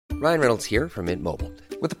Ryan Reynolds here from Mint Mobile.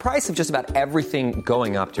 With the price of just about everything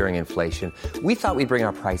going up during inflation, we thought we'd bring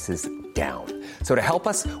our prices down. So to help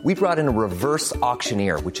us, we brought in a reverse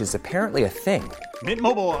auctioneer, which is apparently a thing. Mint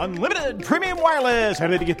Mobile Unlimited Premium Wireless. How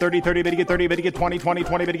to get 30, 30, bit to get 30, bit to get 20, 20,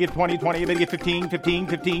 20, bit to get 20, 20, bit to get 15, 15,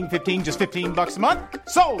 15, 15, just $15 a month?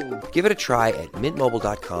 Sold! Give it a try at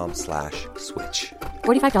mintmobile.com/switch.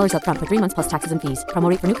 $45 up front for 3 months plus taxes and fees. Promo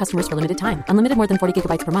rate for new customers for limited time. Unlimited more than 40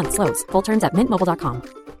 gigabytes per month. Slows full terms at mintmobile.com.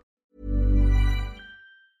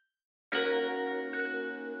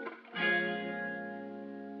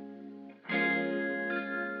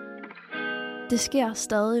 Det sker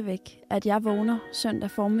stadigvæk, at jeg vågner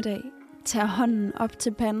søndag formiddag, tager hånden op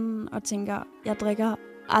til panden og tænker, jeg drikker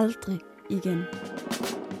aldrig igen.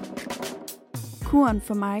 Kuren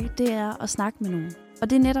for mig, det er at snakke med nogen. Og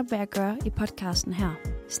det er netop, hvad jeg gør i podcasten her.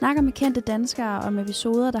 Snakker med kendte danskere om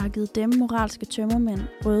episoder, der har givet dem moralske tømmermænd,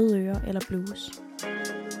 røde ører eller blues.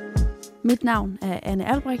 Mit navn er Anne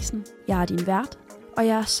Albrechtsen. Jeg er din vært, og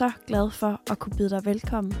jeg er så glad for at kunne byde dig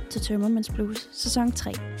velkommen til Tømmermænds Blues sæson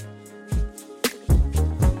 3.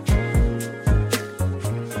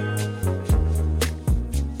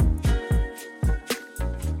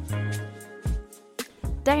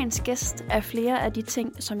 Dagens gæst er flere af de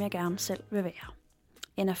ting, som jeg gerne selv vil være.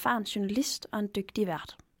 En erfaren journalist og en dygtig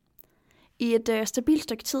vært. I et stabilt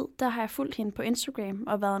stykke tid, der har jeg fulgt hende på Instagram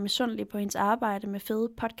og været misundelig på hendes arbejde med fede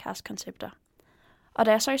podcastkoncepter. Og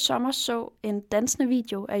da jeg så i sommer så en dansende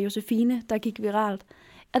video af Josefine, der gik viralt,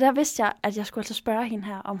 og der vidste jeg, at jeg skulle altså spørge hende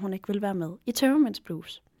her, om hun ikke ville være med i Tømmermænds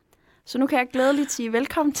Blues. Så nu kan jeg glædeligt sige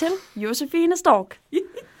velkommen til Josefine Stork.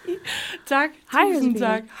 Tak. Hej, Tusind Josefine.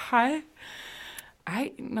 tak. Hej.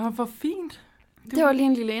 Ej, hvor fint. Det var lige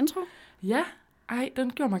en lille intro. Ja, den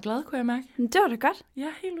gjorde mig glad, kunne jeg mærke. Det var da godt. Ja,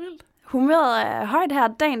 helt vildt. Humøret er højt her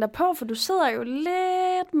dagen derpå, for du sidder jo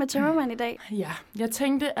lidt med tømmermand i dag. Ja, jeg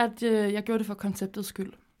tænkte, at jeg gjorde det for konceptets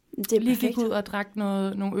skyld. Det er lige perfekt. gik ud og drak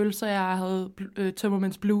nogle øl, så jeg havde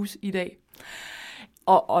Tømmermænds Blues i dag.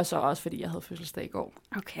 Og også fordi jeg havde fødselsdag i går.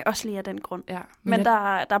 Okay, også lige af den grund. Ja, Men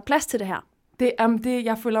der er plads til det her.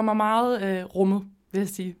 Jeg føler mig meget rummet, vil jeg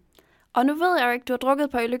sige. Og nu ved jeg jo ikke, du har drukket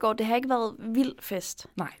på øl i går. Det har ikke været vild fest.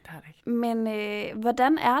 Nej, det har det ikke. Men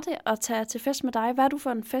hvordan er det at tage til fest med dig? Hvad er du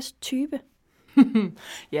for en festtype?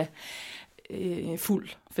 Ja, fuld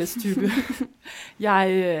festtype.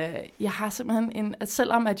 Jeg har simpelthen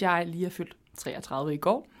selvom at jeg lige er fyldt 33 i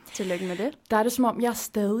går. Tillykke med det. Der er det som om, jeg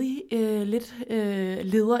stadig lidt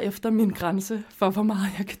leder efter min grænse for, hvor meget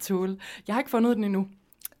jeg kan tåle. Jeg har ikke fundet den endnu.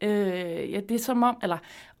 Det er som om, eller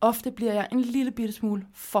ofte bliver jeg en lille bitte smule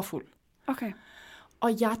for fuld. Okay.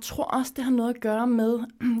 Og jeg tror også, det har noget at gøre med,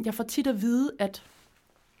 jeg får tit at vide, at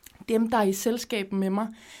dem, der er i selskab med mig,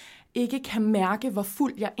 ikke kan mærke, hvor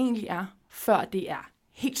fuld jeg egentlig er, før det er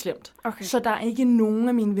helt slemt. Okay. Så der er ikke nogen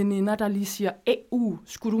af mine veninder, der lige siger,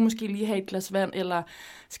 skulle du måske lige have et glas vand, eller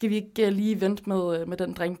skal vi ikke lige vente med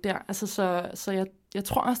den drink der? Altså, så jeg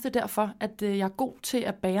tror også, det er derfor, at jeg er god til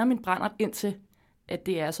at bære min brændert indtil, at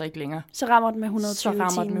det er så ikke længere. Så rammer den med 120 Så rammer i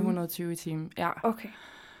timen. den med 120 i timen, ja. Okay.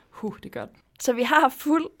 Det er godt. Så vi har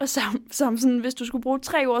fuld, og som sådan, hvis du skulle bruge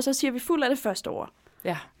 3 ord, så siger vi fuld af det første ord.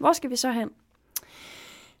 Ja. Hvor skal vi så hen?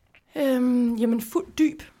 Jamen, fuld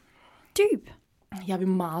dyb. Dyb? Jeg vil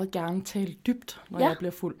meget gerne tale dybt, når jeg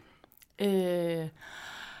bliver fuld.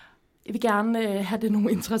 Jeg vil gerne have det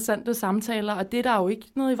nogle interessante samtaler, og det er der jo ikke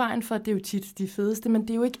noget i vejen for, det er jo tit de fedeste, men det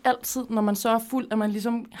er jo ikke altid, når man så er fuld, at man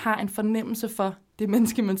ligesom har en fornemmelse for det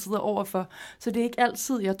menneske, man sidder overfor. Så det er ikke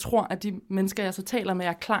altid, jeg tror, at de mennesker, jeg så taler med,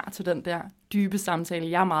 er klar til den der dybe samtale,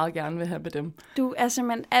 jeg meget gerne vil have med dem. Du er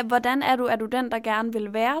simpelthen, hvordan er du? Er du den, der gerne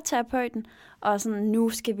vil være terapeuten? Og sådan, nu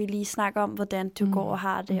skal vi lige snakke om, hvordan du går og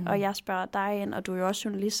har det. Og jeg spørger dig ind, og du er jo også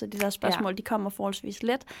journalist, så de der spørgsmål, de kommer forholdsvis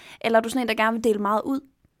let. Eller er du sådan en, der gerne vil dele meget ud?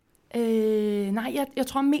 Nej, jeg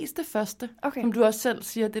tror mest det første. Okay. Som du også selv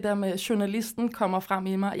siger, det der med journalisten kommer frem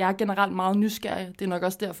i mig. Jeg er generelt meget nysgerrig. Det er nok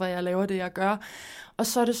også derfor, jeg laver det, jeg gør. Og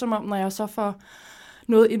så er det som om, når jeg så får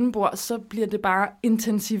noget indenbord, så bliver det bare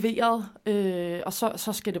intensiveret. Og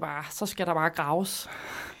så skal der bare graves.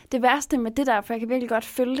 Det værste med det der, for jeg kan virkelig godt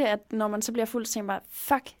følge det, at når man så bliver fuld, så tænker man,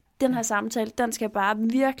 fuck, den her samtale, den skal bare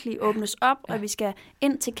virkelig åbnes op, og vi skal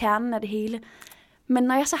ind til kernen af det hele. Men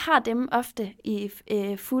når jeg så har dem ofte i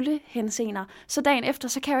fulde henseender, så dagen efter,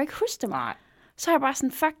 så kan jeg jo ikke huske dem. Nej. Så er jeg bare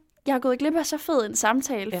sådan, fuck, jeg har gået glip af så fed en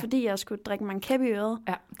samtale, fordi jeg skulle drikke mig en kæppe i øret.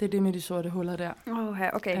 Ja, det er det med de sorte huller der.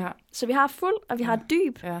 Okay. Ja. Så vi har fuld, og vi har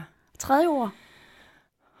dyb. Ja. Tredje ord.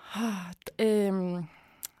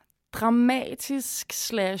 Dramatisk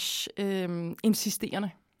 / insisterende.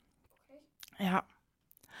 Ja.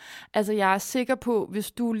 Altså, jeg er sikker på,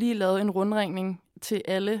 hvis du lige lavede en rundringning til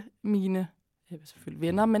alle mine selvfølgelig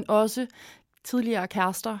venner, men også tidligere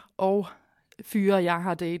kærester og fyre, jeg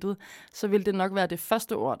har datet, så vil det nok være det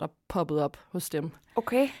første ord, der poppede op hos dem.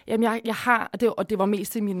 Okay. Jamen, jeg har, og det var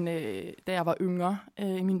mest i da jeg var yngre,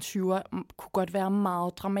 i mine 20'er, kunne godt være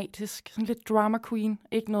meget dramatisk. Sådan lidt drama queen.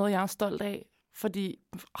 Ikke noget, jeg er stolt af, fordi,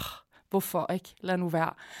 hvorfor ikke? Lad nu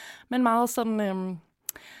være. Men meget sådan,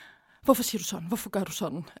 hvorfor siger du sådan? Hvorfor gør du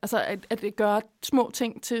sådan? Altså, at det gør små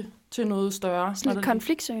ting til noget større. Sådan lidt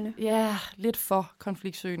konfliktsøgende? Ja, lidt for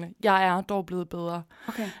konfliktsøgende. Jeg er dog blevet bedre.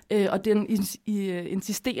 Okay. Og den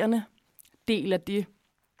insisterende del af det,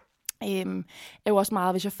 er jo også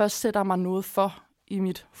meget, hvis jeg først sætter mig noget for i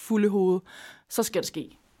mit fulde hoved, så skal det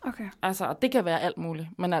ske. Okay. Altså, det kan være alt muligt,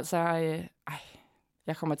 men altså,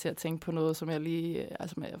 jeg kommer til at tænke på noget, som jeg lige,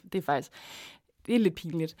 det er lidt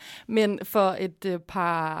pinligt. Men for et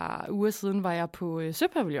par uger siden var jeg på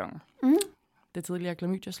Søpavillonen. Det tidligere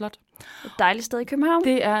Klamydia Slot. Et dejligt sted i København.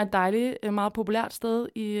 Det er et dejligt, meget populært sted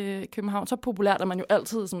i København. Så populært, at man jo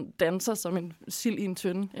altid sådan danser som en sild i en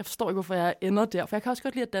tønde. Jeg forstår ikke, hvorfor jeg ender der, for jeg kan også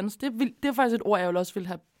godt lide at danse. Det er faktisk et ord, jeg også ville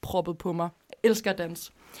have proppet på mig. Jeg elsker at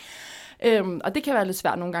danse. Og det kan være lidt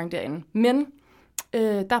svært nogle gange derinde. Men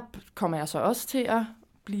der kommer jeg så også til at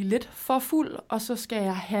blive lidt for fuld, og så skal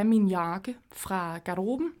jeg have min jakke fra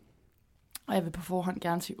garderoben. Og jeg vil på forhånd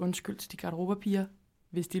gerne sige undskyld til de garderoberpiger,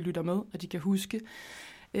 hvis de lytter med, og de kan huske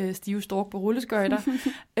stive stork på rulleskøjter.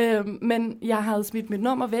 Men jeg havde smidt mit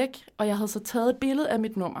nummer væk, og jeg havde så taget et billede af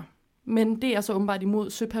mit nummer. Men det er så åbenbart imod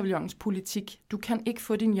Søpavillonens politik. Du kan ikke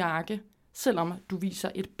få din jakke, selvom du viser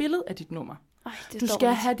et billede af dit nummer. Du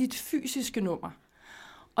skal have dit fysiske nummer.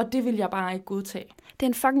 Og det vil jeg bare ikke godtage. Det er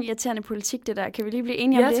en fucking irriterende politik, det der. Kan vi lige blive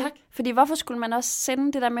enige om det? Tak. Fordi hvorfor skulle man også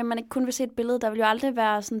sende det der med, at man ikke kun vil se et billede? Der vil jo aldrig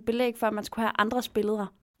være sådan et belæg for, at man skulle have andres billeder.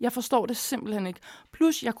 Jeg forstår det simpelthen ikke.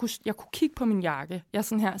 Plus, jeg kunne kigge på min jakke. Jeg er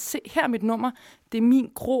sådan her, se, her er mit nummer. Det er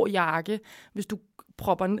min grå jakke. Hvis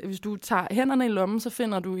du tager hænderne i lommen, så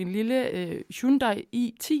finder du en lille Hyundai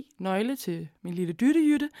i10 nøgle til min lille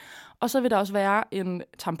dyttejytte. Og så vil der også være en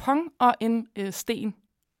tampon og en sten,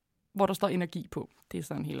 hvor der står energi på. Det er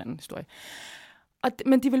så en helt anden historie.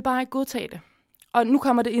 Men de vil bare ikke godtage det. Og nu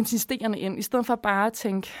kommer det insisterende ind. I stedet for bare at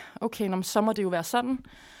tænke, okay, så må det jo være sådan.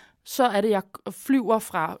 Så er det, jeg flyver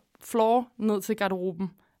fra floor ned til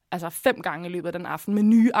garderoben, altså 5 gange i løbet af den aften, med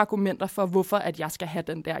nye argumenter for, hvorfor at jeg skal have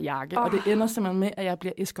den der jakke. Og det ender simpelthen med, at jeg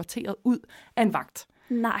bliver eskorteret ud af en vagt.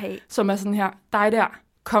 Nej. Som er sådan her, dig der,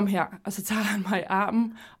 kom her. Og så tager han mig i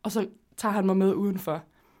armen, og så tager han mig med udenfor.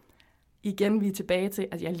 Igen, vi er tilbage til,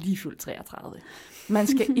 at jeg er lige fyldt 33. Man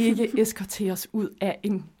skal ikke eskorteres ud af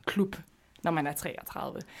en klub, når man er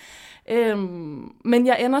 33. Men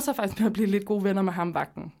jeg ender så faktisk med at blive lidt gode venner med ham,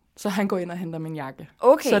 vagten. Så han går ind og henter min jakke.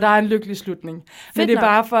 Okay. Så der er en lykkelig slutning. Fedt Men det er nok.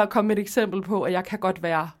 bare for at komme med et eksempel på, at jeg kan godt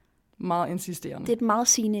være meget insisterende. Det er et meget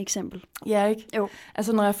sigende eksempel. Ja, ikke? Jo.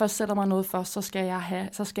 Altså, når jeg først sætter mig noget for,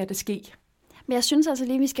 så skal det ske. Men jeg synes altså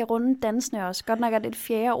lige, vi skal runde dansene også. Godt nok er det et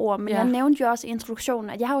fjerde ord, men jeg nævnte jo også i introduktionen,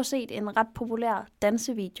 at jeg har jo set en ret populær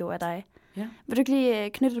dansevideo af dig. Ja. Vil du ikke lige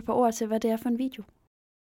knytte et par ord til, hvad det er for en video?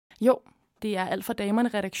 Jo, det er alt for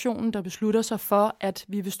damerne-redaktionen, der beslutter sig for, at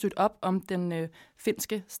vi vil støtte op om den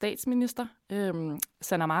finske statsminister,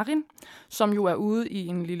 Sanna Marin, som jo er ude i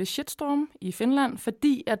en lille shitstorm i Finland,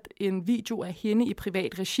 fordi at en video af hende i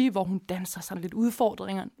privat regi, hvor hun danser sådan lidt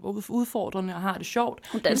udfordrende og har det sjovt.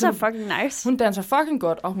 Hun danser fucking nice. Hun danser fucking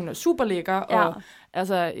godt, og hun er super lækker. Ja.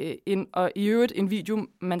 Og i øvrigt en video,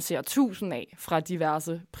 man ser 1000 af fra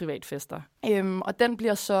diverse privatfester. Og den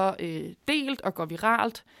bliver så delt og går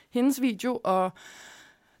viralt, hendes video, og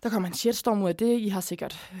der kommer en shitstorm ud af det. I har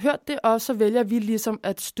sikkert hørt det, og så vælger vi ligesom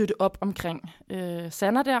at støtte op omkring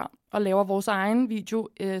Sanna der, og laver vores egen video,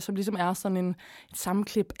 som ligesom er sådan et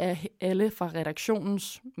sammenklip af alle fra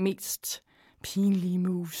redaktionens mest pinlige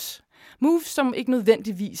moves. Moves, som ikke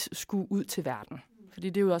nødvendigvis skulle ud til verden. Fordi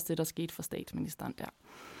det er jo også det, der skete for statsministeren der.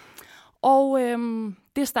 Og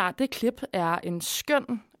det klip er en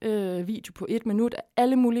skøn video på 1 minut af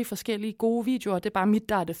alle mulige forskellige gode videoer. Det er bare mit,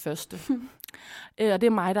 der er det første. Og det er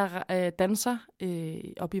mig, der danser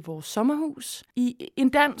op i vores sommerhus. I en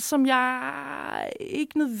dans, som jeg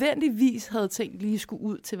ikke nødvendigvis havde tænkt lige skulle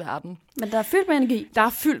ud til verden. Men der er fyldt med energi. Der er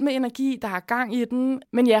fyldt med energi, der er gang i den.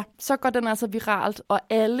 Men ja, så går den altså viralt, og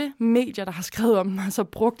alle medier, der har skrevet om den, har så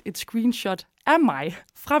brugt et screenshot af mig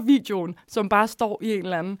fra videoen, som bare står i en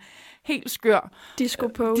eller anden helt skør disco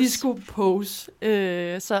pose.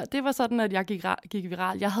 Så det var sådan, at jeg gik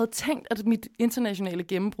viral. Jeg havde tænkt, at mit internationale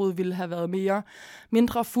gennembrud ville have været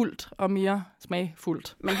mindre fuldt og mere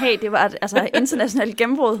smagfuldt. Men hey, det var altså internationalt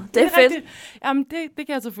gennembrud. Det er fedt. Rigtigt. Jamen, det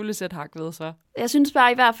kan jeg selvfølgelig sætte hak ved, så. Jeg synes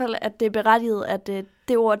bare i hvert fald, at det er berettiget, at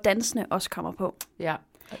det ord dansende også kommer på. Ja.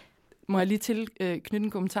 må jeg lige knytte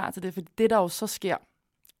en kommentar til det, for det, der jo så sker,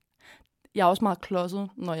 jeg er også meget klodset,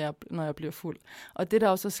 når jeg bliver fuld. Og det, der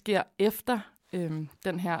jo så sker efter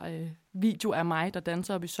den her video af mig, der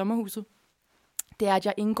danser op i sommerhuset, det er, at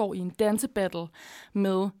jeg indgår i en dansebattle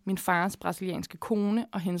med min fars brasilianske kone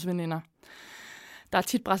og hendes veninder. Der er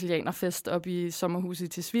tit brasilianerfest op i sommerhuset i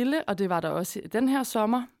Tisvilde, og det var der også den her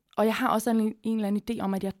sommer. Og jeg har også en eller anden idé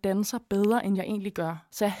om, at jeg danser bedre, end jeg egentlig gør.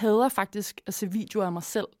 Så jeg hader faktisk at se videoer af mig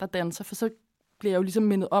selv, der danser, for så bliver jeg jo ligesom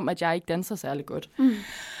mindet om, at jeg ikke danser særlig godt.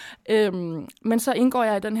 Men så indgår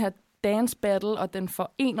jeg i den her dance battle, og den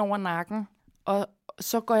får en over nakken, og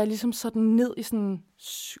så går jeg ligesom sådan ned i sådan en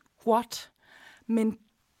squat, men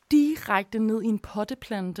direkte ned i en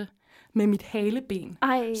potteplante med mit haleben.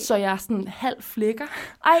 Ej. Så jeg sådan halv flækker.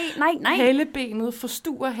 Ej, nej. Halebenet,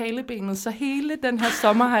 forstuer halebenet, så hele den her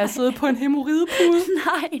sommer har jeg siddet på en hæmorridepude.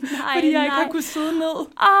 Nej. Fordi jeg ikke har kunnet sidde ned.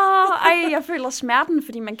 Jeg føler smerten,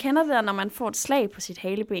 fordi man kender det, når man får et slag på sit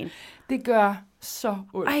haleben. Det gør så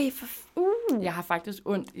ondt. Jeg har faktisk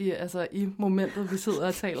ondt i momentet, vi sidder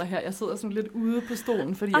og taler her. Jeg sidder sådan lidt ude på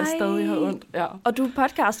stolen, fordi jeg stadig har ondt. Ja. Og du er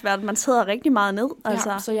podcastvært, man sidder rigtig meget ned.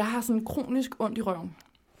 Altså. Ja, så jeg har sådan kronisk ondt i røven.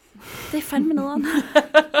 Det er fandme nederen.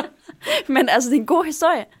 Men altså, det er en god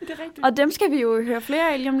historie. Det er rigtigt. Og dem skal vi jo høre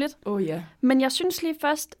flere af lige om lidt. Ja. Men jeg synes lige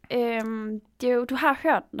først, du har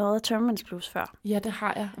hørt noget af Tømmermænds Blues før. Ja, det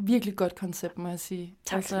har jeg. Virkelig godt koncept, må jeg sige.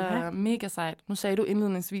 Tak skal du have. Mega sejt. Nu sagde du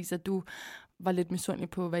indledningsvis, at du var lidt misundelig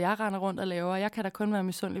på, hvad jeg render rundt og laver. Jeg kan da kun være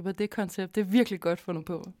misundelig på det koncept. Det er virkelig godt fundet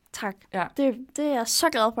på. Tak. Ja. Det er jeg så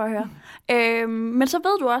glad for at høre. Men så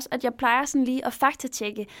ved du også, at jeg plejer sådan lige at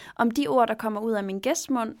faktatjekke, om de ord, der kommer ud af min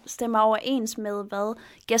gæstmund, stemmer overens med, hvad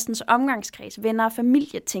gæstens omgangskreds, venner og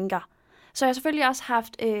familie tænker. Så jeg har selvfølgelig også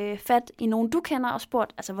haft fat i nogen, du kender, og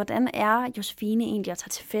spurgt, altså, hvordan er Josefine egentlig at tage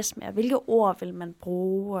til fest med, og hvilke ord vil man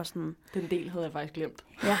bruge, og sådan. Den del havde jeg faktisk glemt.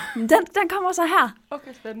 Ja, den kommer så her.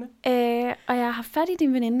 Okay, spændende. Og jeg har fat i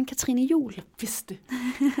din veninde, Katrine Juhl. Jeg vidste det.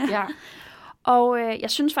 Ja. Og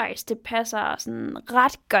jeg synes faktisk, det passer sådan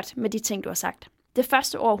ret godt med de ting, du har sagt. Det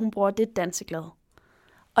første ord, hun bruger, det er danseglad.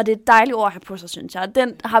 Og det er et dejligt ord at have på sig, synes jeg. Og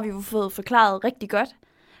den har vi jo fået forklaret rigtig godt.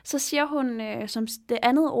 Så siger hun som det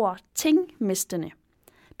andet ord, tingmistende.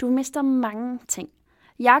 Du mister mange ting.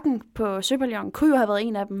 Jakken på Søpavillon kunne jo have været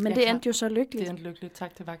en af dem, men det endte jo så lykkeligt. Det endte lykkeligt.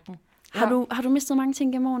 Tak til vagten. Ja. Har du mistet mange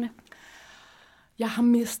ting gennem årene? Jeg har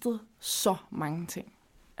mistet så mange ting.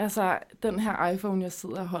 Altså, den her iPhone, jeg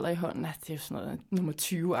sidder og holder i hånden, det er jo sådan noget nummer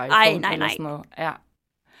 20 iPhone. Nej. Eller sådan noget. Ja.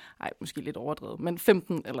 Ej, måske lidt overdrevet, men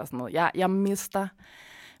 15 eller sådan noget. Jeg mister.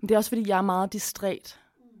 Men det er også, fordi jeg er meget distræt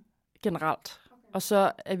generelt. Og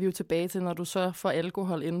så er vi jo tilbage til, når du så får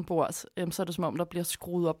alkohol indenbords, så er det som om, der bliver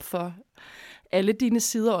skruet op for alle dine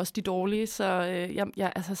sider, også de dårlige. Så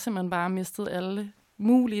jeg altså simpelthen bare mistet alle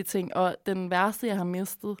mulige ting. Og den værste, jeg har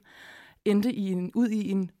mistet, endte ud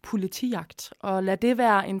i en politijagt. Og lad det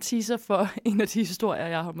være en teaser for en af de historier,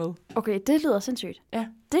 jeg har med. Okay, det lyder sindssygt. Ja.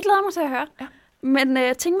 Det glæder mig til at høre. Ja.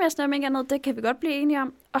 Men tingmæssigt om ikke andet, det kan vi godt blive enige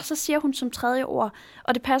om. Og så siger hun som tredje ord,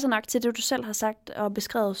 og det passer nok til det, du selv har sagt og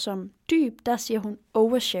beskrevet som dyb, der siger hun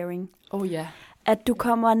oversharing. Ja. At du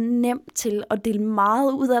kommer nemt til at dele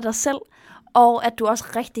meget ud af dig selv, og at du også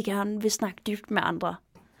rigtig gerne vil snakke dybt med andre.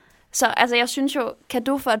 Så altså, jeg synes jo,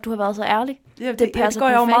 cadeau for, at du har været så ærlig. Ja, det passer går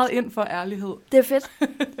jeg jo meget ind for ærlighed. Det er fedt,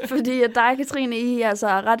 fordi dig og Katrine, I er altså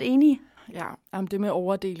ret enige. Ja, det med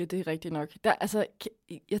overdele, det er rigtigt nok.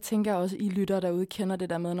 Jeg tænker også, I lytter derude kender det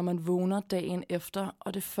der med, når man vågner dagen efter,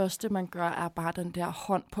 og det første, man gør, er bare den der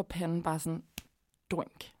hånd på panden, bare sådan,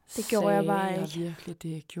 drink. Det gjorde jeg bare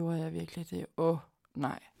ikke. Gjorde jeg virkelig det?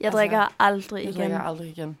 Nej. Jeg drikker aldrig igen. Jeg drikker aldrig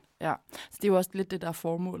igen, ja. Så det er jo også lidt det, der er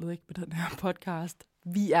formålet, ikke, med den her podcast.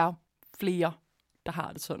 Vi er flere, der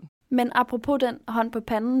har det sådan. Men apropos den hånd på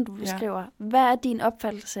panden, du beskriver, hvad er din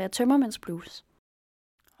opfattelse af Tømmermænds Blues?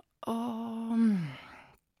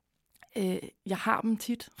 Jeg har dem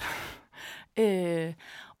tit.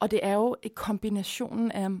 Og det er jo en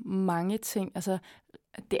kombinationen af mange ting. Altså,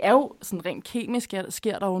 det er jo sådan rent kemisk,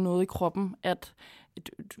 sker der jo noget i kroppen, at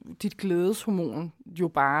dit glædeshormon jo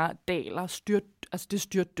bare daler, det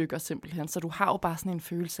styrtdykker simpelthen. Så du har jo bare sådan en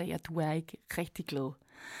følelse af, at du er ikke rigtig glad.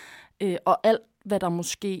 Og alt, hvad der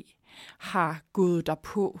måske har gået dig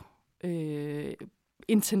på,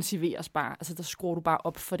 intensiveres bare. Altså, der skruer du bare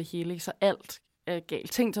op for det hele, ikke? Så alt er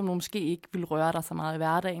galt. Ting, som du måske ikke vil røre dig så meget i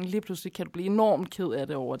hverdagen, lige pludselig kan du blive enormt ked af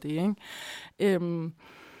det over det, ikke?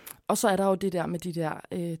 Og så er der jo det der med de der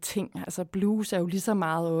ting. Altså, blues er jo lige så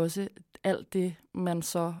meget også alt det, man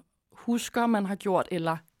så husker, man har gjort,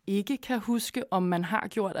 eller ikke kan huske, om man har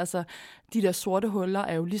gjort. Altså, de der sorte huller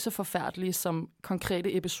er jo lige så forfærdelige som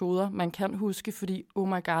konkrete episoder, man kan huske, fordi, oh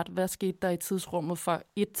my god, hvad skete der i tidsrummet fra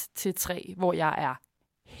 1 til 3, hvor jeg er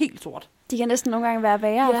helt sort. De kan næsten nogle gange være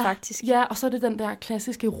værre, faktisk. Ja, og så er det den der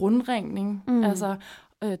klassiske rundringning, altså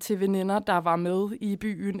til veninder, der var med i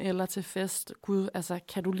byen eller til fest. Gud, altså,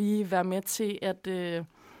 kan du lige være med til at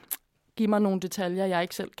give mig nogle detaljer, jeg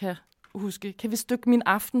ikke selv kan huske? Kan vi stykke min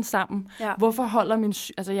aften sammen? Ja. Hvorfor holder min...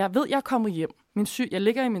 Altså, jeg ved, jeg er kommet hjem. Jeg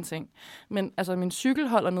ligger i min seng. Men altså, min cykel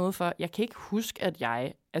holder noget for... Jeg kan ikke huske, at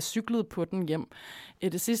jeg er cyklet på den hjem.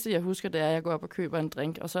 Det sidste, jeg husker, det er, at jeg går op og køber en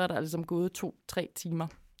drink, og så er der ligesom gået 2-3 timer.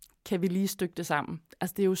 Kan vi lige stykke det sammen?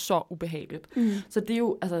 Altså, det er jo så ubehageligt. Så det er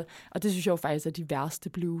jo... Altså, og det synes jeg jo faktisk er de værste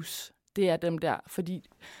blues. Det er dem der, fordi...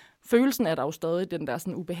 Følelsen er der jo stadig, den der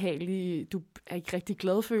sådan ubehagelige, du er ikke rigtig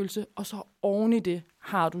glad følelse, og så oven i det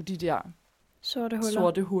har du de der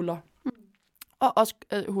sorte huller. Og også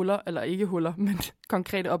huller, eller ikke huller, men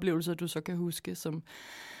konkrete oplevelser, du så kan huske, som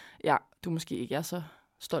du måske ikke er så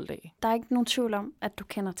stolt af. Der er ikke nogen tvivl om, at du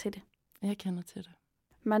kender til det. Jeg kender til det.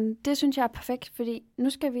 Men det synes jeg er perfekt, fordi nu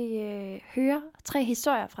skal vi høre 3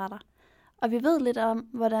 historier fra dig. Og vi ved lidt om,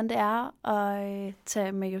 hvordan det er at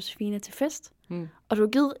tage med Josefine til fest. Og du har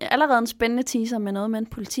givet allerede en spændende teaser med noget med en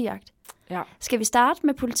politijagt. Ja. Skal vi starte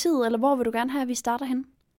med politiet, eller hvor vil du gerne have, at vi starter hen?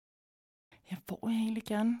 Ja, hvor vil jeg egentlig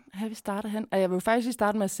gerne have, at vi starter hen? Og jeg vil jo faktisk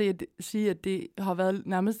starte med at sige, at det har været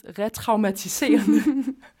nærmest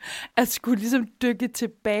retraumatiserende at skulle ligesom dykke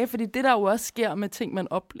tilbage. Fordi det, der jo også sker med ting,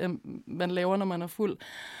 man laver, når man er fuld,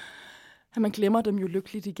 at man glemmer dem jo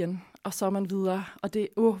lykkeligt igen. Og så er man videre. Og det,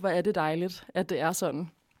 hvor er det dejligt, at det er sådan.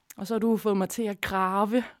 Og så har du fået mig til at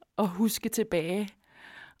grave og huske tilbage.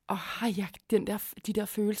 Og de der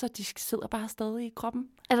følelser, de sidder bare stadig i kroppen.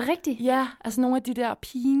 Er det rigtigt? Ja, altså nogle af de der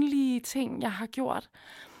pinlige ting, jeg har gjort,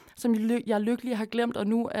 som jeg lykkelig har glemt, og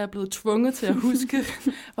nu er jeg blevet tvunget til at huske,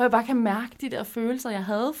 hvor jeg bare kan mærke de der følelser, jeg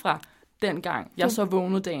havde fra dengang, jeg så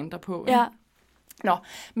vågnede dagen derpå. Ja. Nå,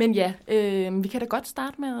 men ja, vi kan da godt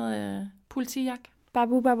starte med politijagt.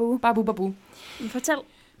 Babu. Fortæl.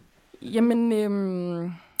 Jamen,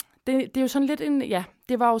 det er jo sådan lidt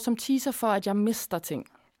det var jo som teaser for, at jeg mister ting.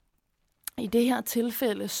 I det her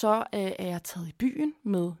tilfælde, så er jeg taget i byen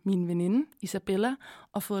med min veninde, Isabella,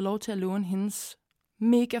 og fået lov til at låne hendes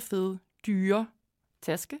mega fede, dyre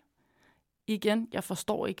taske. Igen, jeg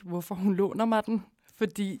forstår ikke, hvorfor hun låner mig den,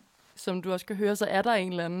 fordi, som du også kan høre, så er der en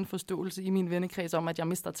eller anden forståelse i min vennekreds om, at jeg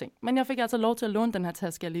mister ting. Men jeg fik altså lov til at låne den her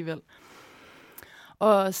taske alligevel.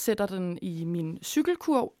 Og sætter den i min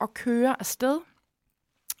cykelkurv og kører afsted.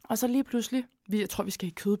 Og så lige pludselig, jeg tror, vi skal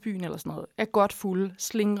i Kødbyen eller sådan noget, er godt fulde,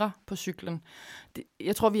 slingrer på cyklen.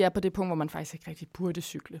 Jeg tror, vi er på det punkt, hvor man faktisk ikke rigtig burde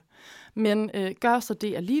cykle. Men gør så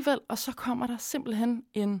det alligevel, og så kommer der simpelthen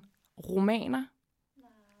en rumæner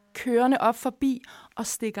kørende op forbi og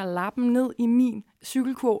stikker lappen ned i min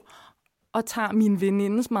cykelkurv og tager min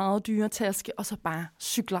venindes meget dyre taske, og så bare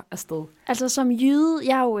cykler afsted. Altså som jyde,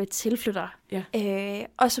 jeg er jo et tilflytter. Ja.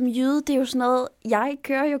 Og som jyde, det er jo sådan noget, jeg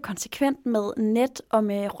kører jo konsekvent med net og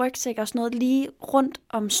med rygsæk og sådan noget lige rundt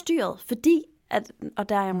om styret, fordi, og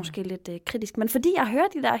der er jeg måske lidt kritisk, men fordi jeg hører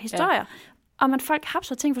de der historier, om at folk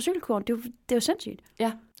hapser ting fra cykelkurven, det er jo sindssygt.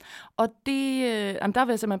 Ja, og der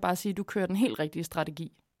vil jeg simpelthen bare sige, at du kører den helt rigtige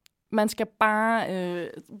strategi. Man skal bare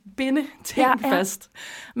binde ting fast.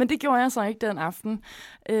 Men det gjorde jeg så ikke den aften.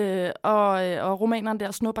 Og rumæneren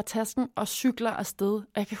der snupper tasken og cykler afsted. Og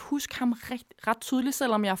jeg kan huske ham ret tydeligt,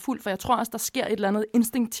 selvom jeg er fuld, for jeg tror også, der sker et eller andet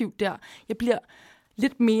instinktivt der. Jeg bliver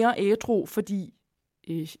lidt mere ædru, fordi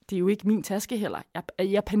det er jo ikke min taske heller.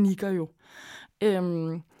 Jeg panikker jo.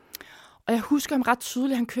 Og jeg husker ham ret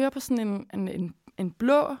tydeligt. Han kører på sådan en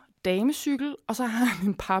blå damecykel, og så har han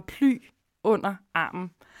en paraply under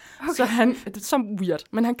armen. Okay. Så weird.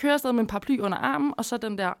 Men han kører stadig med en paraply under armen, og så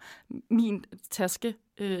den der min taske,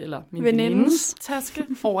 eller min venindes taske,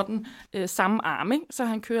 over den samme arm, ikke? Så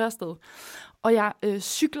han kører afsted. Og jeg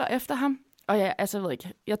cykler efter ham, og jeg ved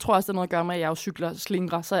ikke, jeg tror også, det er noget at gøre med, at jeg jo cykler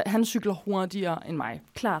slingrer, så han cykler hurtigere end mig.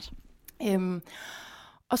 Klart.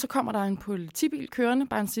 Og så kommer der en politibil kørende,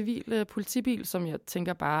 bare en civil politibil, som jeg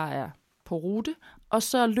tænker bare er på rute, og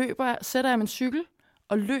så sætter jeg min cykel,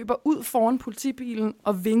 og løber ud foran politibilen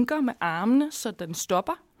og vinker med armene, så den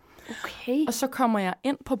stopper. Okay. Og så kommer jeg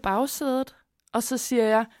ind på bagsædet, og så siger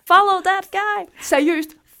jeg, follow that guy! Seriøst,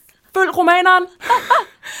 følg rumæneren!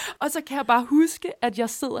 Og så kan jeg bare huske, at jeg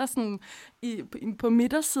sidder sådan på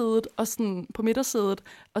midtersædet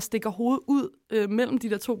og stikker hovedet ud mellem de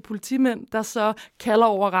der 2 politimænd, der så kalder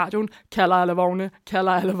over radioen, kalder alle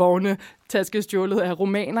vogne, taske stjålet af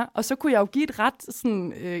rumæner, og så kunne jeg jo give et ret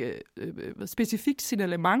sådan, specifikt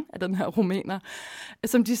signalement af den her rumæner,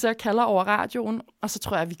 som de så kalder over radioen, og så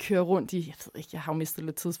tror jeg, at vi kører rundt i, jeg ved ikke, jeg har jo mistet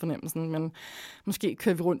lidt tidsfornemmelsen, men måske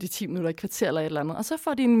kører vi rundt i 10 minutter, et kvarter eller et eller andet, og så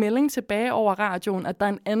får de en melding tilbage over radioen, at der er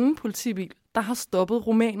en anden politibil, der har stoppet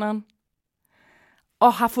rumæneren,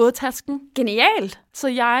 og har fået tasken. Genialt! Så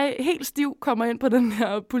jeg helt stiv kommer ind på den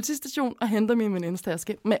her politistation og henter min venindes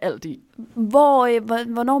taske med alt i.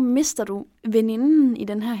 Hvornår mister du veninden i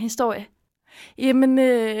den her historie? Jamen,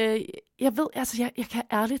 jeg ved, altså jeg kan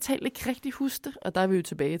ærligt talt ikke rigtig huske det. Og der er vi jo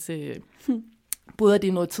tilbage til, både at det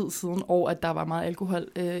er noget tid siden, og at der var meget alkohol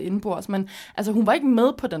indenbords. Men altså, hun var ikke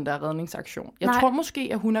med på den der redningsaktion. Jeg tror måske,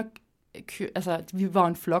 at hun er... Altså, vi var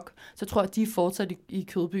en flok, så jeg tror, at de er fortsat i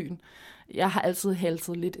Kødbyen. Jeg har altid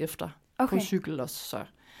haltet lidt efter på cykel også, så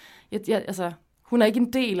altså, hun er ikke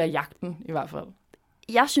en del af jagten i hvert fald.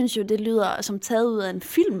 Jeg synes jo, det lyder som taget ud af en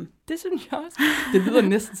film. Det synes jeg også. Det lyder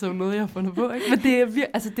næsten som noget, jeg har fundet på, ikke? Men det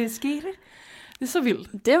er sket. Det er så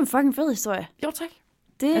vildt. Det er jo en fucking fed historie. Jo, tak.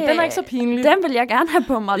 Den er ikke så pinlig. Den vil jeg gerne have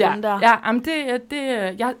på mig, den der. Ja, men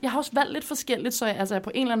jeg har også valgt lidt forskelligt, så jeg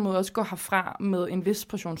på en eller anden måde også går herfra med en vis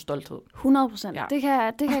portion stolthed. 100%. Ja. Det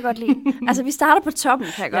kan jeg godt lide. Altså, vi starter på toppen,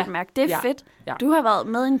 kan jeg godt mærke. Det er fedt. Ja. Du har været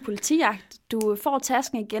med i en politijagt. Du får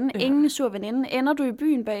tasken igen. Ingen sur veninde. Ender du i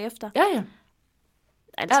byen bagefter? Ja.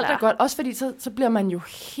 Altså. Alt er godt. Også fordi, så bliver man jo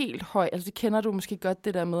helt høj. Altså, det kender du måske godt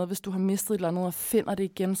det der med, hvis du har mistet et eller andet og finder det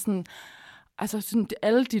igen. Sådan, altså, sådan,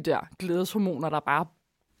 alle de der glædeshormoner, der bare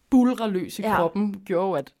bulrer løs i kroppen,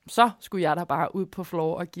 gjorde at så skulle jeg da bare ud på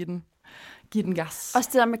floor og give den gas. Også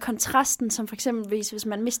det der med kontrasten, som for eksempelvis, hvis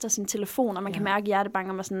man mister sin telefon, og man kan mærke hjertebanken,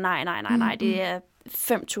 og man sådan, nej, det er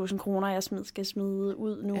 5.000 kroner, jeg skal smide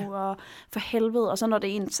ud nu, og for helvede, og så når det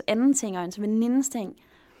er ens anden ting, og ens venindes ting.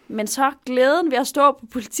 Men så glæden ved at stå på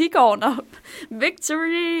politigården og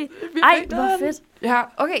victory! Ej, hvor fedt. Ja.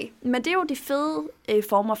 Okay, men det er jo de fede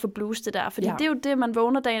former for blues, det der. Fordi det er jo det, man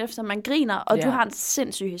vågner dagen efter, man griner, og du har en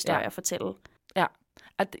sindssyg historie at fortælle. Ja.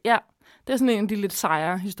 Det er sådan en af de lidt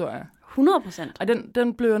sejre historier. 100%. Og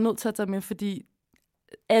den blev jeg nødt til at tage med, fordi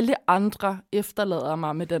alle andre efterlader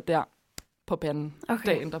mig med den der på panden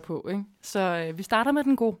dagen derpå. Ikke? Så vi starter med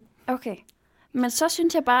den gode. Okay. Men så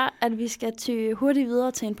synes jeg bare, at vi skal ty hurtigt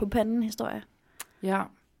videre til en på panden historie. Ja.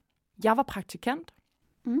 Jeg var praktikant.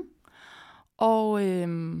 Og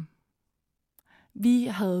vi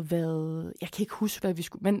havde været... Jeg kan ikke huske, hvad vi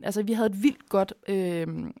skulle... Men altså, vi havde et vildt godt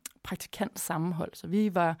praktikant sammenhold. Så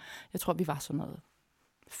jeg tror, vi var sådan noget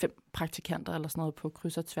 5 praktikanter eller sådan noget på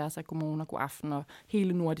kryds og tværs af Godmorgen og Godaften og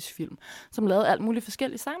hele Nordisk Film, som lavede alt muligt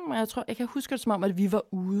forskelligt sammen. Og jeg kan huske det som om, at vi var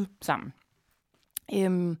ude sammen.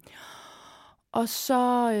 Og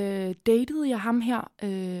så datede jeg ham her,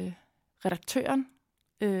 redaktøren.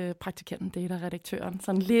 Praktikanten dater redaktøren.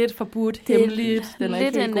 Sådan lidt forbudt, hemmeligt. Den er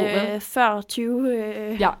lidt ikke helt god, før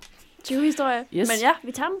 20 historie. Yes. Men ja,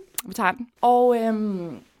 vi tager den. Og jeg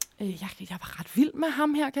var ret vild med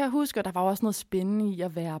ham her, kan jeg huske. Og der var også noget spændende i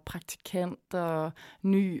at være praktikant og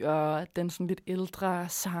ny, og den sådan lidt ældre,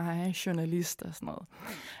 seje journalist og sådan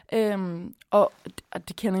noget. Og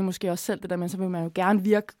det kender I måske også selv, det der, men så vil man jo gerne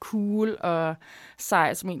virke cool og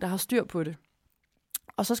sej som en, der har styr på det.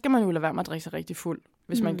 Og så skal man jo lade være med at drikke sig rigtig fuld,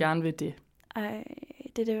 hvis man gerne vil det. Ej,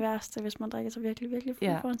 det er det værste, hvis man drikker sig virkelig, virkelig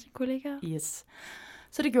fuld foran sine kollegaer. Yes.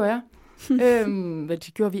 Så det gjorde jeg.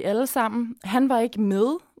 Det gjorde vi alle sammen. Han var ikke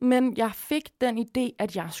med, men jeg fik den idé,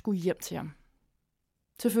 at jeg skulle hjem til ham.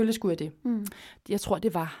 Selvfølgelig skulle jeg det. Jeg tror,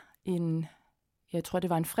 det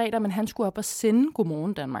var en fredag, men han skulle op og sende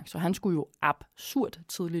Godmorgen Danmark, så han skulle jo absurd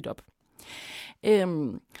tidligt op.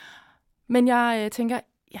 Men jeg tænker,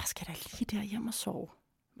 jeg skal da lige der hjem og sove.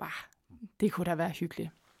 Det kunne da være hyggeligt.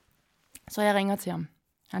 Så jeg ringer til ham.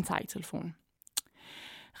 Han tager ikke telefonen.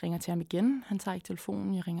 Jeg ringer til ham igen, han tager ikke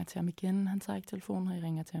telefonen, jeg ringer til ham igen, han tager ikke telefonen, jeg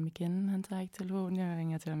ringer til ham igen, han tager ikke telefonen, jeg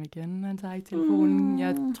ringer til ham igen, han tager ikke telefonen.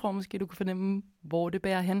 Jeg tror måske, du kan fornemme, hvor det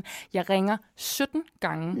bærer hen. Jeg ringer 17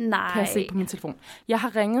 gange, kan jeg se på min telefon. Jeg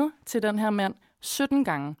har ringet til den her mand 17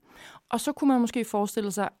 gange, og så kunne man måske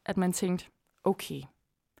forestille sig, at man tænkte, okay,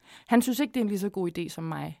 han synes ikke, det er en lige så god idé som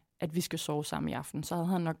mig, at vi skal sove sammen i aften, så havde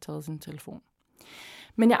han nok taget sin telefon.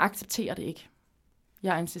 Men jeg accepterer det ikke.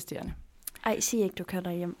 Jeg er insisterende. Ej, sig ikke, du kører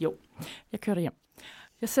dig hjem. Jo, jeg kører hjem.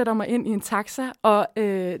 Jeg sætter mig ind i en taxa, og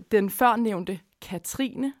den førnævnte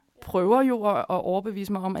Katrine prøver jo at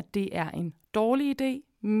overbevise mig om, at det er en dårlig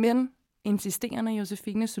idé, men insisterende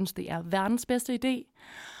Josefine synes, det er verdens bedste idé.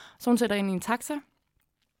 Så hun sætter ind i en taxa,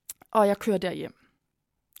 og jeg kører derhjem.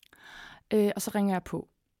 Og så ringer jeg på.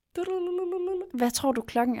 Hvad tror du,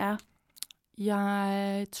 klokken er?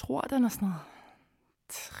 Jeg tror, den er sådan noget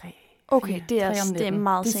 3. Okay, det er 3 om natten.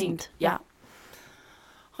 meget Det er sent. Ja.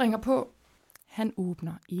 Ringer på. Han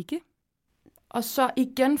åbner ikke. Og så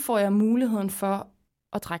igen får jeg muligheden for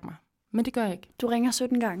at trække mig. Men det gør jeg ikke. Du ringer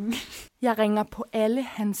 17 gange. Jeg ringer på alle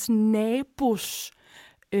hans nabos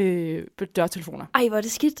dørtelefoner. Ej, hvor er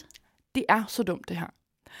det skidt. Det er så dumt, det her.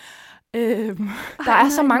 Der er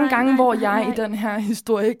så mange gange, hvor jeg i den her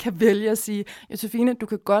historie kan vælge at sige, Josefine, du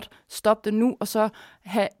kan godt stoppe det nu, og så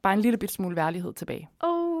have bare en lille bit smule værlighed tilbage.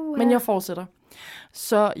 Men jeg fortsætter.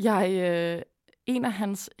 Så en af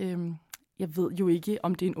hans, jeg ved jo ikke,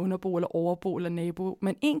 om det er en underbo eller overbo eller nabo,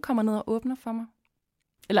 men en kommer ned og åbner for mig.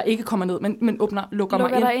 Eller ikke kommer ned, men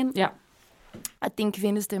lukker mig ind. Ja. Og det er en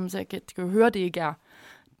kvindestemme, så jeg kan jo høre, det ikke er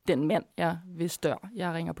den mand, hvis dør,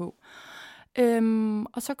 jeg ringer på.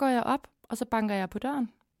 Og så går jeg op, og så banker jeg på døren.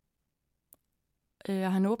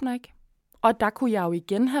 Og han åbner ikke. Og der kunne jeg jo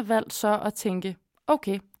igen have valgt så at tænke,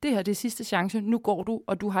 okay, det her det er sidste chance, nu går du,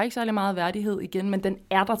 og du har ikke særlig meget værdighed igen, men den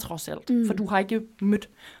er der trods alt, for du har ikke mødt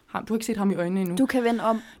ham, du har ikke set ham i øjnene endnu. Du kan vende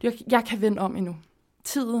om. Jeg kan vende om endnu.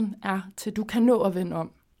 Tiden er til, du kan nå at vende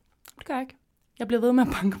om. Det gør jeg ikke. Jeg bliver ved med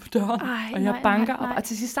at banke på døren, og jeg banker op, og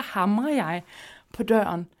til sidst så hamrer jeg på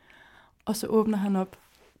døren, og så åbner han op.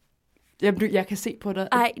 Jeg kan se på dig.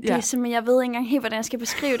 Ej, det er simpelthen, jeg ved ikke engang helt, hvordan jeg skal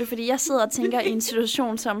beskrive det, fordi jeg sidder og tænker i en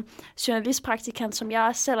situation som journalistpraktikant, som jeg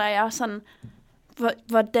også selv er, jeg er sådan,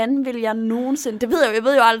 hvordan vil jeg nogensinde, det ved jeg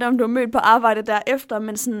ved jo aldrig, om du har mødt på arbejde derefter,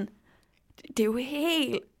 men sådan, det er jo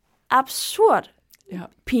helt absurd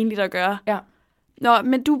pinligt at gøre. Ja. Nå,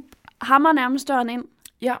 men du hammer nærmest døren ind.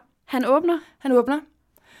 Ja. Han åbner.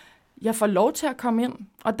 Jeg får lov til at komme ind,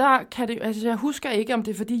 og der kan det, altså jeg husker ikke, om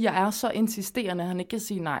det er, fordi jeg er så insisterende, at han ikke kan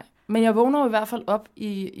sige nej. Men jeg vågner jo i hvert fald op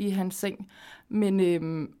i hans seng.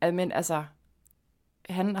 Men altså,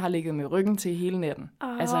 han har ligget med ryggen til hele natten.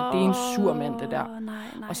 Altså, det er en sur mand, det der.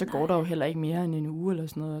 Nej, og så går der jo heller ikke mere end en uge eller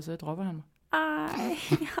sådan noget, og så dropper han mig.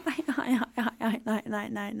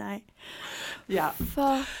 Nej. Ja.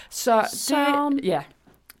 Så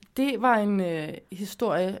det var en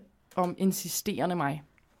historie om insisterende mig,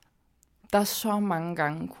 der så mange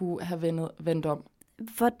gange kunne have vendt om.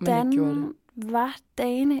 Hvordan var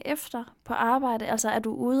dagene efter på arbejde? Altså, er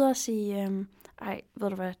du ude og sige, ved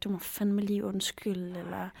du hvad, du må fandme lige undskylde,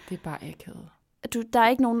 eller... Det er bare akavet. Der er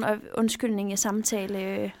ikke nogen undskyldning i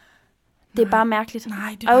samtale... Det er bare mærkeligt.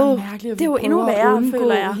 Nej, det er bare mærkeligt, at det er jo endnu værre,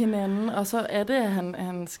 føler jeg. Hinanden. Og så er det, at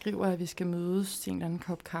han skriver, at vi skal mødes til en eller anden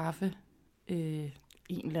kop kaffe en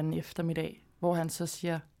eller anden eftermiddag, hvor han så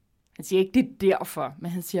siger, han siger ikke, det er derfor,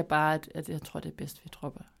 men han siger bare, at jeg tror, det er bedst, vi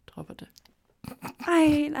dropper det.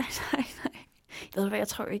 Nej. Ved du hvad, jeg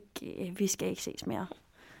tror ikke, vi skal ikke ses mere.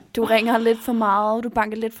 Du ringer lidt for meget, du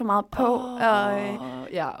banker lidt for meget på,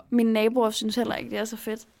 og mine naboer synes heller ikke, det er så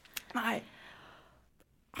fedt. Nej.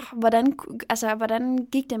 Hvordan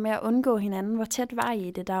gik det med at undgå hinanden? Hvor tæt var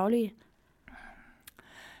I det daglige?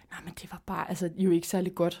 Nej, men det var bare, jo ikke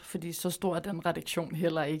særlig godt, fordi så stor er den redaktion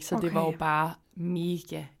heller ikke, så det var jo bare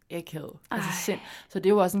mega akavet. Så det er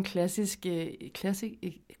jo også en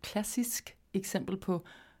klassisk eksempel på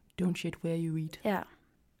don't shit where you eat. Ja.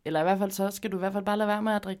 Eller i hvert fald så skal du i hvert fald bare lade være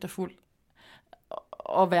med at drikke dig fuld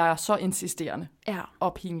og være så insisterende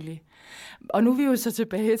og pinlig. Og nu er vi jo så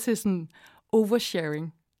tilbage til sådan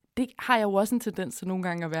oversharing. Det har jeg jo også en tendens til nogle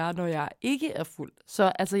gange at være, når jeg ikke er fuld.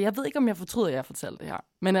 Så jeg ved ikke, om jeg fortryder, at jeg fortalte det her.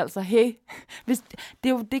 Men hey,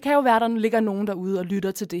 det kan jo være, der ligger nogen derude og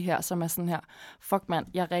lytter til det her, som er sådan her, fuck mand,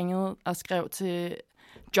 jeg ringede og skrev til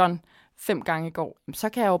John 5 gange i går. Så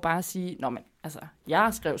kan jeg jo bare sige,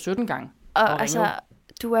 jeg skrev 17 gange. Og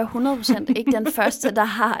du er 100% ikke den første, der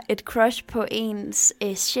har et crush på ens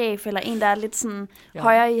chef, eller en, der er lidt sådan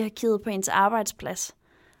højere i hierarkiet på ens arbejdsplads.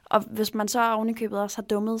 Og hvis man så ovenikøbet også har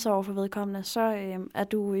dummet sig over for vedkommende, så er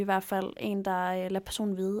du i hvert fald en, der lader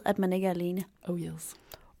personen vide, at man ikke er alene. Oh yes.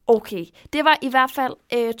 Okay, det var i hvert fald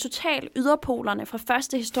totalt yderpolerne fra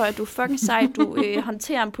første historie. Du er fucking sej, du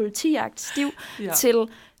håndterer en politijagt stiv, til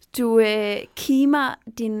du kimer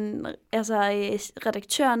din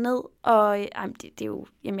redaktør ned, og det er jo,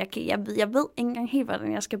 jeg ved ikke engang helt,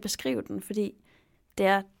 hvordan jeg skal beskrive den, fordi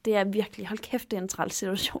det er virkelig, hold kæft, det er en træls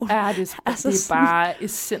situation. Ja, det er bare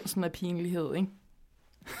essensen af pinlighed, ikke?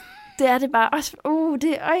 Det er det bare også.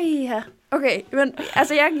 Okay, men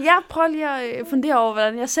jeg prøver lige at fundere over,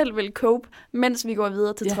 hvordan jeg selv vil cope, mens vi går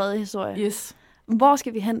videre til tredje historie. Yes. Hvor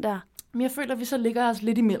skal vi hen der? Men jeg føler, at vi så ligger os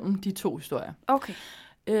lidt imellem de 2 historier. Okay.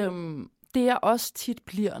 Det jeg også tit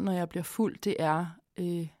bliver, når jeg bliver fuld, det er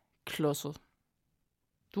klodset.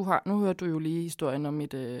 Nu hører du jo lige historien om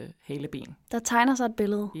mit haleben. Der tegner sig et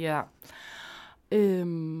billede. Ja.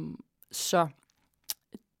 Så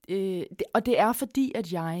Og det er fordi,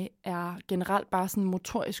 at jeg er generelt bare sådan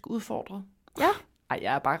motorisk udfordret. Ja. Ej,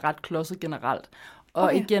 jeg er bare ret klodset generelt. Og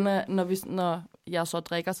Okay. igen, når jeg så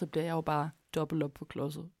drikker, så bliver jeg jo bare dobbelt op på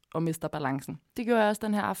klodset og mister balancen. Det gjorde jeg også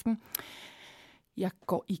den her aften. Jeg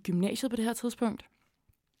går i gymnasiet på det her tidspunkt.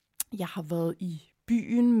 Jeg har været i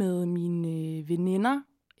byen med mine veninder.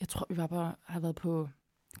 Jeg tror, har været på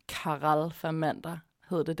Caral Fermenter,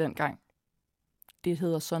 hed det dengang. Det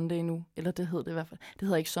hedder Sunday nu, eller det hed det i hvert fald. Det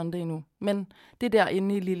hedder ikke Sunday nu, men det er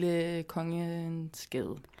derinde i lille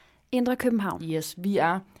Kongensgade. Indre København. Yes, vi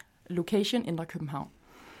er location Indre København.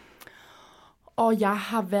 Og jeg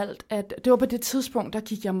har valgt, at det var på det tidspunkt,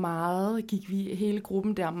 der gik vi hele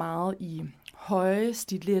gruppen der meget i høje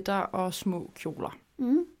stiletter og små kjoler.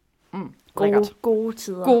 Gode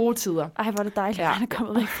tider. Gode tider. Ej, hvor er det dejligt, at han er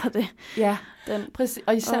kommet væk fra det. Ja, Den. præcis.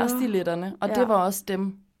 Og især stiletterne. Og Ja. det var også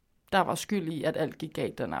dem, der var skyld i, at alt gik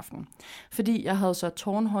galt den aften. Fordi jeg havde så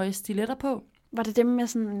tårnhøje stiletter på. Var det dem med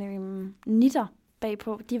sådan nitter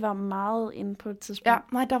bagpå? De var meget inde på et tidspunkt. Ja,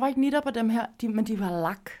 nej, der var ikke nitter på dem her, men de var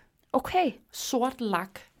lak. Okay. Sort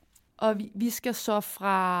lak. Og vi skal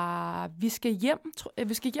så vi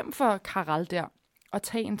skal hjem fra Caral der og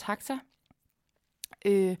tage en taxa.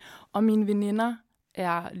 Og mine veninder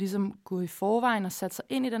er ligesom gået i forvejen og sat sig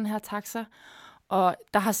ind i den her taxa. Og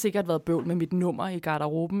der har sikkert været bøvl med mit nummer i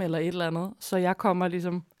garderoben eller et eller andet. Så jeg kommer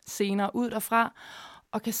ligesom senere ud derfra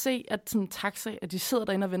og kan se, at sådan taxa, at de sidder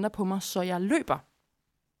derinde og venter på mig. Så jeg løber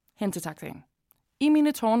hen til taxaen. I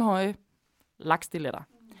mine tårnhøje lakstiletter.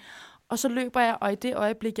 Og så løber jeg, og i det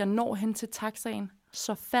øjeblik, jeg når hen til taxaen,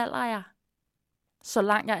 så falder jeg, så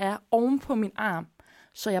langt jeg er, oven på min arm.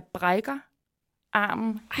 Så jeg brækker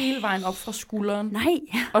armen hele vejen op fra skulderen Nej.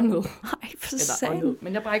 og ned. Nej, for Eller og satan. ned.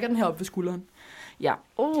 Men jeg brækker den her op ved skulderen. Ja.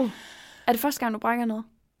 Er det første gang, du brækker noget?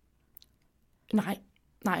 Nej.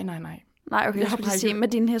 Nej, okay, Jeg jeg har skulle lige se med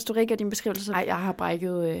din historik og din beskrivelse. Nej, jeg har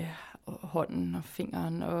brækket hånden og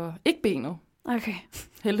fingeren og ikke benet. Okay.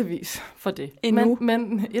 Heldigvis for det. Endnu.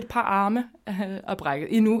 Men et par arme er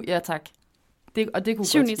brækket. Endnu, ja tak. Og det kunne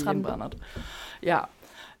 7. godt ske hjemmebrændert. Ja.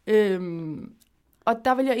 Og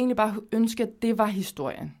der vil jeg egentlig bare ønske, at det var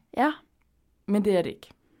historien. Ja. Men det er det ikke.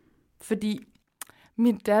 Fordi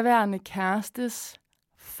min daværende kærestes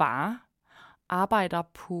far arbejder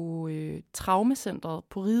på traumacentret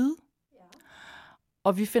på Ride. Ja.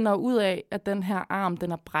 Og vi finder ud af, at den her arm,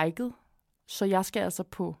 den er brækket. Så jeg skal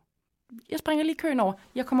altså jeg springer lige køen over.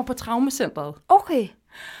 Jeg kommer på traumacentret. Okay.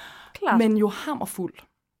 Klart. Men jo hammerfuld.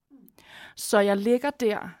 Så jeg ligger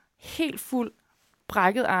der, helt fuld,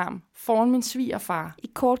 brækket arm, foran min svigerfar.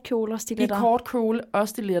 I kort kjole og stiletter. I kort kjole og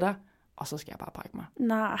stiletter. Og så skal jeg bare brække mig.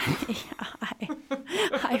 Nej.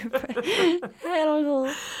 Helvede.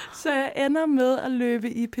 Så jeg ender med at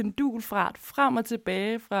løbe i pendulfart frem og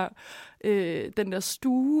tilbage fra den der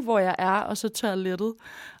stue, hvor jeg er, og så toilettet,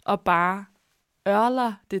 og bare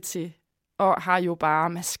ørler det til. Og har jo bare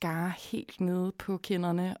mascara helt nede på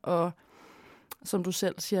kinderne, og som du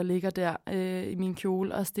selv siger, ligger der i min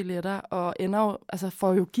kjole og stiletter, og ender jo,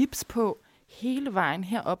 får jo gips på hele vejen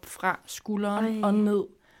herop fra skulderen og ned,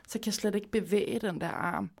 så kan jeg slet ikke bevæge den der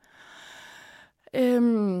arm.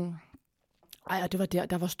 Og det var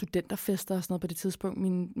der var studenterfester og sådan noget på det tidspunkt.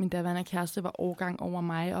 Min daværende kæreste var årgang over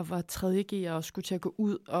mig, og var 3.G'er og skulle til at gå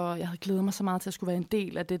ud, og jeg havde glædet mig så meget til at skulle være en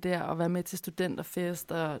del af det der, og være med til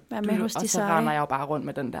studenterfest, og så render jeg jo bare rundt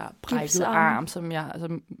med den der brækkede arm,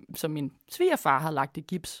 som min svigerfar havde lagt i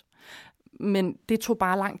gips. Men det tog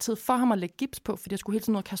bare lang tid for ham at lægge gips på, fordi jeg skulle hele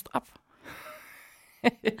tiden noget kaste op.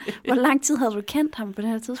 Hvor lang tid havde du kendt ham på det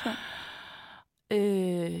her tidspunkt?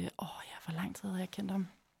 Hvor lang tid havde jeg kendt ham?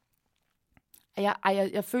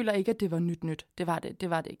 Jeg føler ikke, at det var nyt. Det var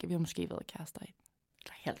det ikke. Vi har måske været kærester i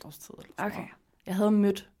et halvt års tid. Okay. Jeg havde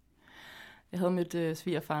mødt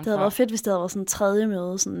svigerfaren. Det havde været fedt, hvis det havde været sådan en tredje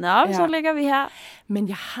møde. Sådan, så ligger vi her. Men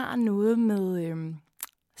jeg har noget med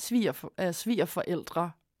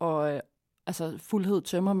svigerforældre og fuldhed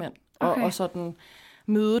tømmermænd. Okay. Og sådan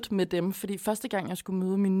mødet med dem. Fordi første gang, jeg skulle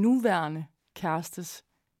møde min nuværende kærestes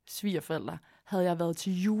svigerforældre, havde jeg været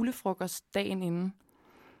til julefrokost dagen inden.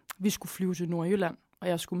 Vi skulle flyve til Nordjylland, og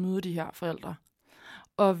jeg skulle møde de her forældre.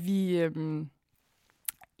 Og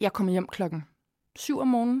jeg kommer hjem 7 om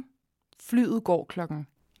morgenen. Flyet går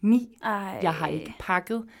 9. Jeg har ikke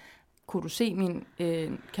pakket. Kunne du se min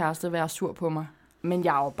kæreste være sur på mig? Men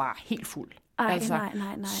jeg er jo bare helt fuld. Nej.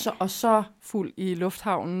 Så fuld i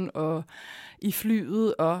lufthavnen og i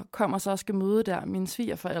flyet, og kommer så og skal møde der mine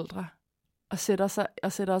svigerforældre. Og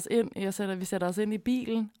sætter os ind i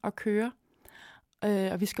bilen og kører.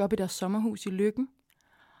 Og vi skal op i deres sommerhus i Løkken.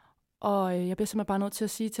 Og jeg bliver simpelthen bare nødt til at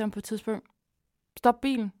sige til ham på et tidspunkt, stop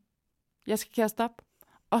bilen. Jeg skal kaste op.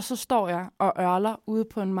 Og så står jeg og ørler ude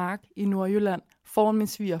på en mark i Nordjylland foran min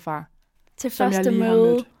svigerfar. Til som jeg første lige har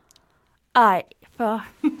møde. mødt. Ej, for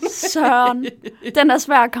søren. Den er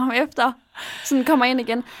svær at komme efter. Sådan kommer ind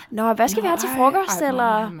igen. Nå, hvad skal vi have til frokost?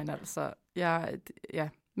 Eller? Men altså, ja.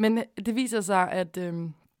 Men det viser sig, at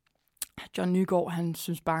John Nygaard, han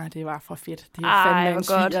synes bare, at det var for fedt. Det er fandme en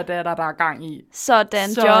svigerdatter, der er gang i. Sådan,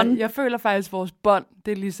 så John. Jeg føler faktisk, at vores bånd,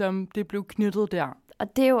 det er ligesom, det blev knyttet der.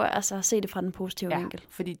 Og det er jo altså at se det fra den positive vinkel.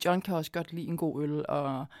 Fordi John kan også godt lide en god øl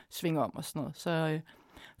og svinge om og sådan noget. Så jeg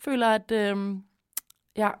føler, at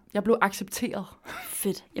jeg blev accepteret.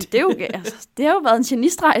 Fedt. Jamen, det, er jo, altså, det har jo været en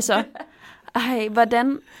genistreg så. Ej,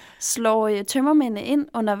 hvordan slår tømmermændene ind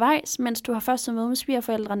undervejs, mens du har første møde med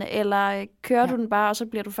svigerforældrene, eller kører du den bare, og så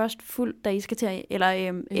bliver du først fuld, da I skal til,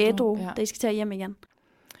 eller ædru, da I skal til hjem igen?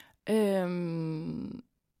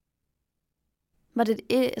 Var det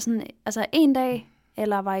sådan, altså en dag,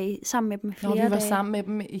 eller var I sammen med dem flere dage? Vi var sammen med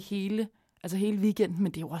dem i hele weekenden,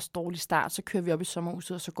 men det er jo også dårlig start. Så kører vi op i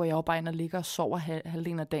sommerhuset, og så går jeg jo bare ind og ligger og sover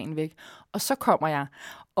halvdelen af dagen væk. Og så kommer jeg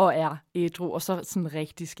og er ædru, og så sådan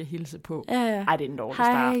rigtig skal hilse på. Ja. Ej, det er en dårlig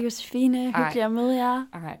start. Hej, Josefine. Hyggelig at møde jer.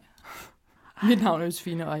 Ej. Mit navn er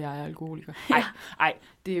Josefine, og jeg er alkoholiker. Ej,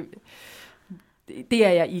 det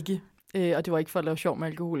er jeg ikke. Og det var ikke for at lave sjov med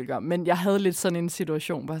alkoholikere. Men jeg havde lidt sådan en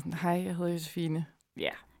situation, bare sådan, hej, jeg hedder Josefine. Ja.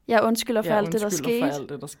 Jeg undskylder for alt det,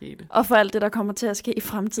 der skete. Og for alt det, der kommer til at ske i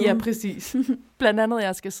fremtiden. Ja, præcis. Blandt andet,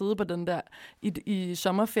 jeg skal sidde på den der. I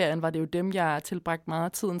sommerferien var det jo dem, jeg tilbragte meget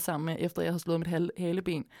af tiden sammen med, efter jeg havde slået mit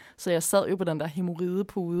haleben. Så jeg sad jo på den der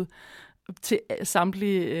hæmoridepude til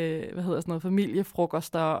samtlige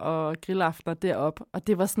familiefrokoster og grillaftener deroppe. Og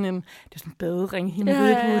det var sådan en badering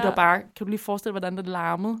hæmoridepude, der bare, kan du lige forestille, hvordan det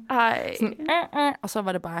larmede? Ej. Sådan, og så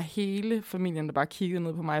var det bare hele familien, der bare kiggede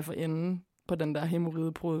ned på mig for enden på den der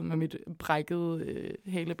hæmoridepude med mit brækkede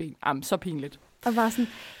haleben. Jamen, så pinligt. Og bare sådan,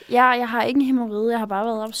 jeg har ikke en hæmoride, jeg har bare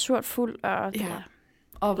været absurd fuld.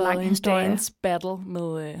 Og været en dance battle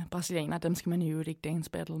med brasilianere. Dem skal man jo ikke dance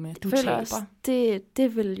battle med. Du taber. Også,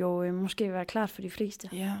 det vil jo måske være klart for de fleste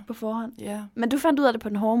på forhånd. Ja. Men du fandt ud af det på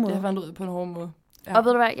en hård måde. Jeg fandt ud af det på en hård måde. Ja. Og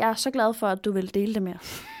ved du hvad, jeg er så glad for, at du vil dele det med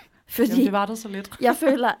os. Fordi jamen, det var der så lidt. Jeg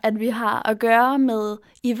føler, at vi har at gøre med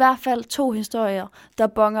i hvert fald 2 historier, der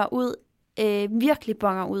virkelig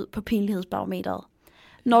bonger ud på pinlighedsbarometeret.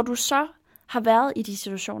 Når du så har været i de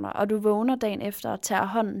situationer, og du vågner dagen efter og tager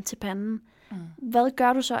hånden til panden, hvad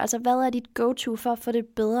gør du så? Altså, hvad er dit go-to for at få det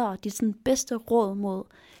bedre? Dit sådan bedste råd mod,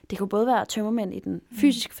 det kan både være tømmermænd i den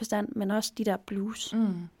fysiske forstand, men også de der blues.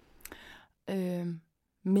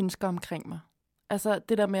 Mennesker omkring mig. Altså,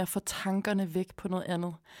 det der med at få tankerne væk på noget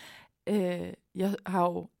andet. Jeg har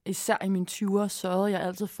jo især i mine 20'ere sørget jeg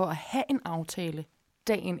altid for at have en aftale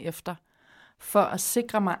dagen efter, for at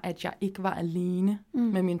sikre mig, at jeg ikke var alene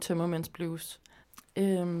med min tømmermænds blues.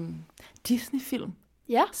 Disney-film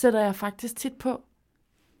sætter jeg faktisk tit på.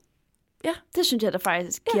 Ja. Det synes jeg da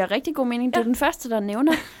faktisk giver rigtig god mening. Du er den første, der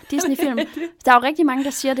nævner Disney-film. Der er jo rigtig mange, der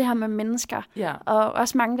siger det her med mennesker. Ja. Og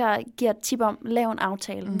også mange, der giver et tip om, lav en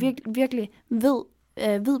aftale. Virkelig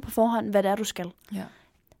ved på forhånd, hvad det er, du skal. Ja.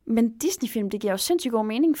 Men Disney-film, det giver jo sindssygt god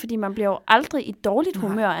mening, fordi man bliver jo aldrig i dårligt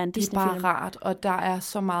humør af en Disney-film. Det er bare rart, og der er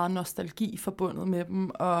så meget nostalgi forbundet med dem.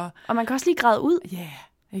 Og man kan også lige græde ud. Ja,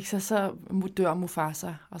 ikke? Så dør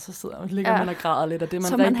Mufasa, og så ligger man og græder lidt, og det man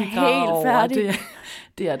så rigtig man græder over,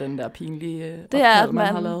 det er den der pinlige opgave, man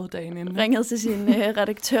har lavet dagen inden. Ringede til sin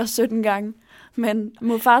redaktør 17 gange. Men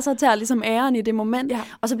Mufasa tager ligesom æren i det moment,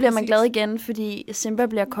 og så bliver man glad igen, fordi Simba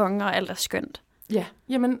bliver konge, og alt er skønt. Ja,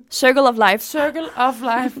 jamen... Circle of life. Circle of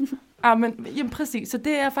life. Jamen præcis, så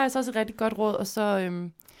det er faktisk også et rigtig godt råd, og så...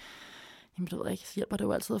 jamen, det ved jeg ikke, så hjælper det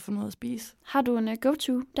jo altid at få noget at spise. Har du en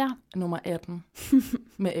go-to der? Nummer 18,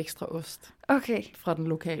 med ekstra ost. Okay. Fra den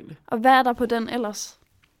lokale. Og hvad er der på den ellers?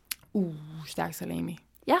 Stærk salami.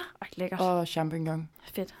 Ja, lækkert. Og champignon.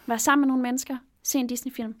 Fedt. Vær sammen med nogle mennesker. Se en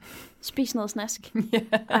Disney-film. Spis noget snask.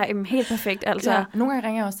 Ej, helt perfekt, altså. Ja, nogle gange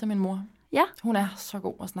ringer jeg også til min mor. Ja. Hun er så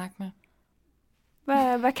god at snakke med.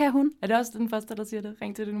 Hvad kan hun? Er det også den første, der siger det?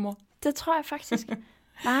 Ring til din mor. Det tror jeg faktisk.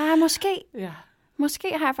 Nej, måske. Ja. Måske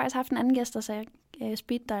har jeg faktisk haft en anden gæst, der sagde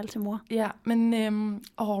speed dial til mor. Ja,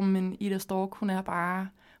 men Ida Stork,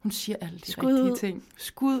 hun siger alle de rigtige ting.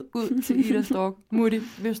 Skud ud til Ida Stork. Mutti,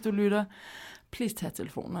 hvis du lytter, please tag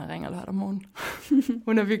telefonen, når jeg ringer lørdag morgen.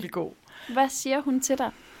 Hun er virkelig god. Hvad siger hun til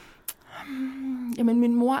dig? Jamen,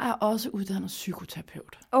 min mor er også uddannet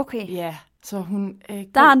psykoterapeut. Okay. Ja, så hun...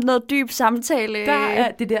 der er noget dyb samtale. Det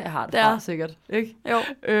er der, jeg har det fra, sikkert. Ikke? Jo.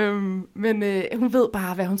 Men hun ved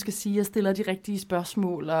bare, hvad hun skal sige, og stiller de rigtige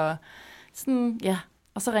spørgsmål, og sådan, ja.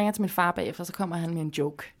 Og så ringer jeg til min far bagefter, og så kommer han med en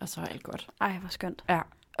joke, og så er alt godt. Ej, hvor skønt. Ja.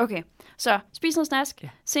 Okay, så spis noget snask,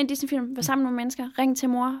 se en Disney-film, vær sammen med mennesker, ring til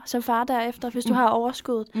mor som far derefter, hvis du har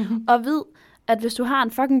overskuddet, og vid, at hvis du har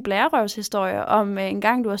en fucking blærerøvshistorie om en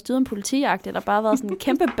gang, du har styret en politijagt, eller bare været sådan en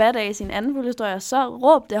kæmpe badass i en anden historie, så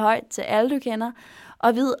råb det højt til alle, du kender.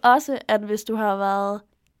 Og vid også, at hvis du har været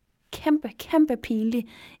kæmpe pinlig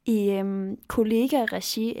i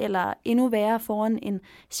kollega-regi, eller endnu værre foran en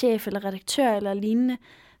chef eller redaktør eller lignende,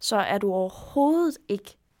 så er du overhovedet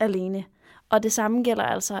ikke alene. Og det samme gælder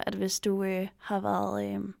altså, at hvis du har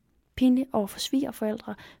været pinlig over for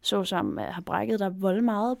svigerforældre, såsom har brækket dig vold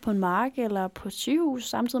meget på en mark eller på et sygehus,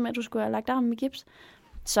 samtidig med, at du skulle have lagt armen i gips,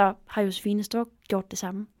 så har Josefine Stork gjort det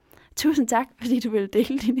samme. Tusind tak, fordi du ville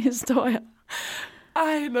dele dine historier.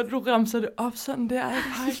 Ej, når du ramser det op sådan der,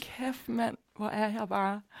 hold kæft, mand, hvor er jeg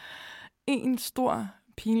bare en stor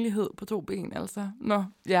pinlighed på 2 ben, altså. Nå,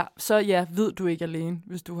 ja, så ja, ved du ikke alene,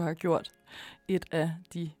 hvis du har gjort et af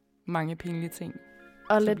de mange pinlige ting.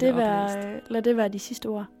 Og lad det være de sidste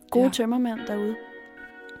ord. Gode tømmermænd derude.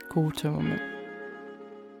 Gode tømmermænd.